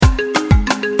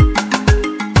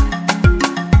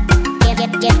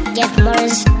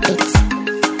Fresh Beats.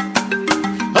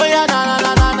 Oh yeah,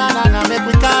 na, make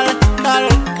we carry,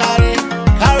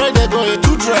 they go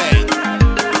 2DREAD.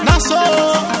 Now so,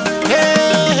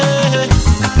 hey,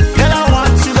 girl, I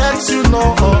want to let you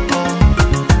know,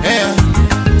 yeah.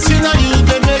 See now you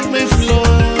they make me flow,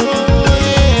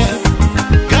 yeah.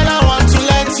 Girl, I want to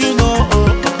let you know,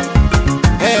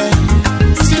 yeah.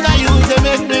 See now you they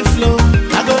make me flow.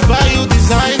 I go buy you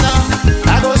designer,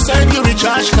 I go send you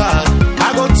recharge card,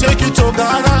 I go take you to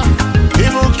Ghana,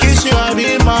 even kiss you and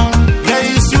be man.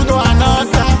 Guys, you know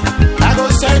another. I go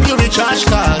send you recharge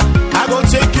card, I go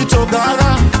take you to Ghana,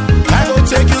 I go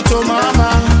take you to mama.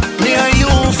 Me and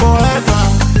you forever.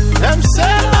 Them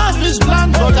say love is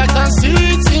blind, but I can see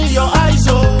it in your eyes,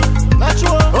 oh.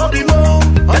 Natural, oh be more,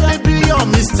 let me be your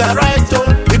Mr. Right, oh.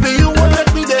 If you won't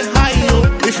let me the high, oh.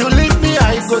 If you leave me,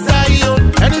 I go die, oh.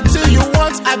 Anything you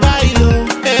want, I buy, oh.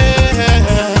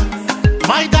 Hey,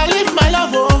 my darling, my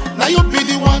love, oh. Now you be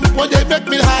the one, what they make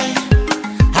me high.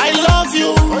 I love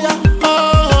you, oh yeah,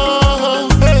 oh,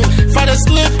 hey. For the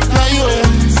sleep, now you,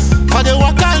 for the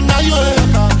walk out, now you,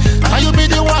 now you be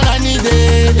the one I need,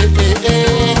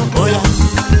 oh yeah.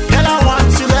 Girl, I want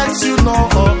to let you know,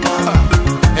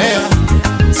 yeah.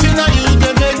 See now you,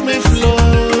 they make me flow,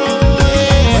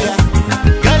 yeah.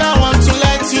 Girl, I want to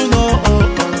let you know,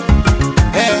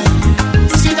 yeah.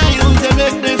 See now you, they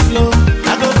make me flow.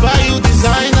 I go buy you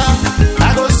designer,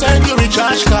 I go send you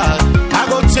recharge card, I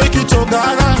go take you to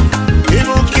Ghana,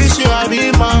 even kiss you and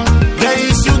be man.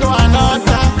 Guys, you know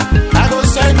another. I go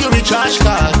send you recharge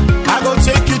card, I go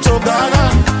take you to Ghana,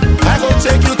 I go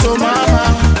take you to mama.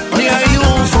 Me and you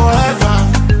forever,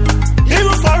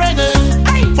 even for rainy,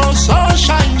 for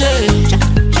sunshine day.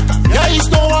 There is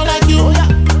no one like you.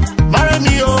 Marry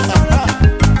me,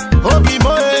 oh be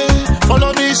boy.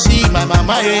 Follow me, see my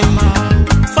mama,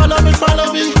 follow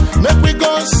me, make we go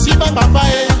see my papa.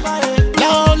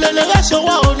 Now, let's show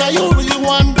out. Now you really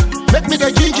want, make me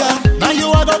the ginger. Now you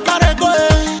are the carry go.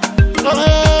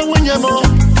 When you more,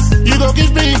 you go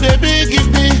give me, baby, give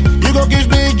me. You go give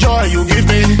me joy, you give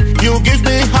me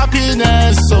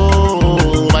happiness.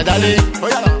 Oh, my darling,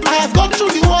 I have gone through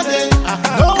the world.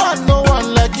 No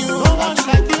one like you.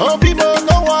 Oh, people,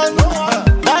 no one.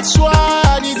 That's why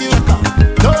I need you.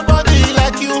 Nobody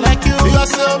like you. You are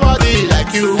somebody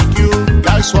like you.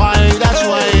 That's why.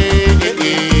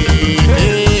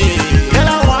 Girl,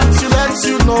 I want to let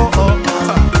you know,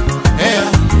 yeah.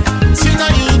 See now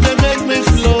you they make me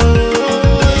flow,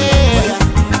 yeah.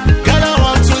 Girl, I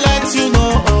want to let you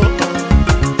know,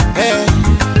 yeah.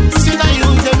 See now you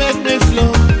they make me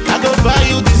flow. I go buy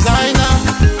you designer,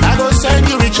 I go send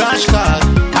you recharge card,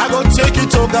 I go take you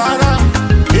to Ghana,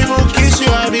 even kiss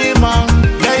you and be man.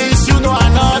 Guys, you know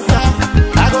another.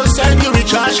 I go send you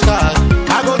recharge card,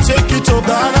 I go take you to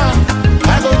Ghana,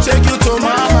 I go take you to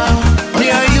mama. Me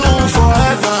and you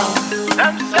forever.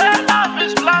 Them say love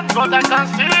is blind, but I can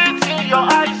see it in your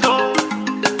eyes, oh.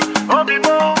 Oh, be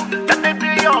more, let me be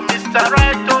your Mr.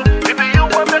 Right, oh. If you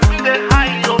want make me the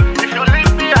high, oh. If you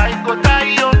leave me, I go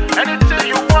die, oh. Anything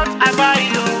you want, I buy,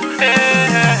 oh.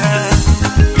 Yeah.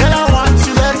 Girl, I want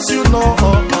to let you know,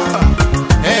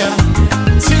 yeah.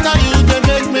 See now you, they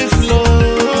make me flow,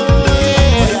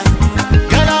 yeah.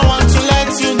 Girl, I want to let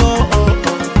you know,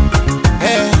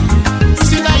 yeah.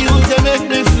 See now you, they make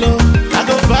me flow. I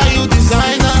go buy you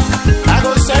designer, I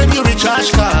go send you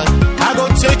recharge card, I go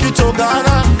take you to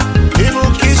Ghana,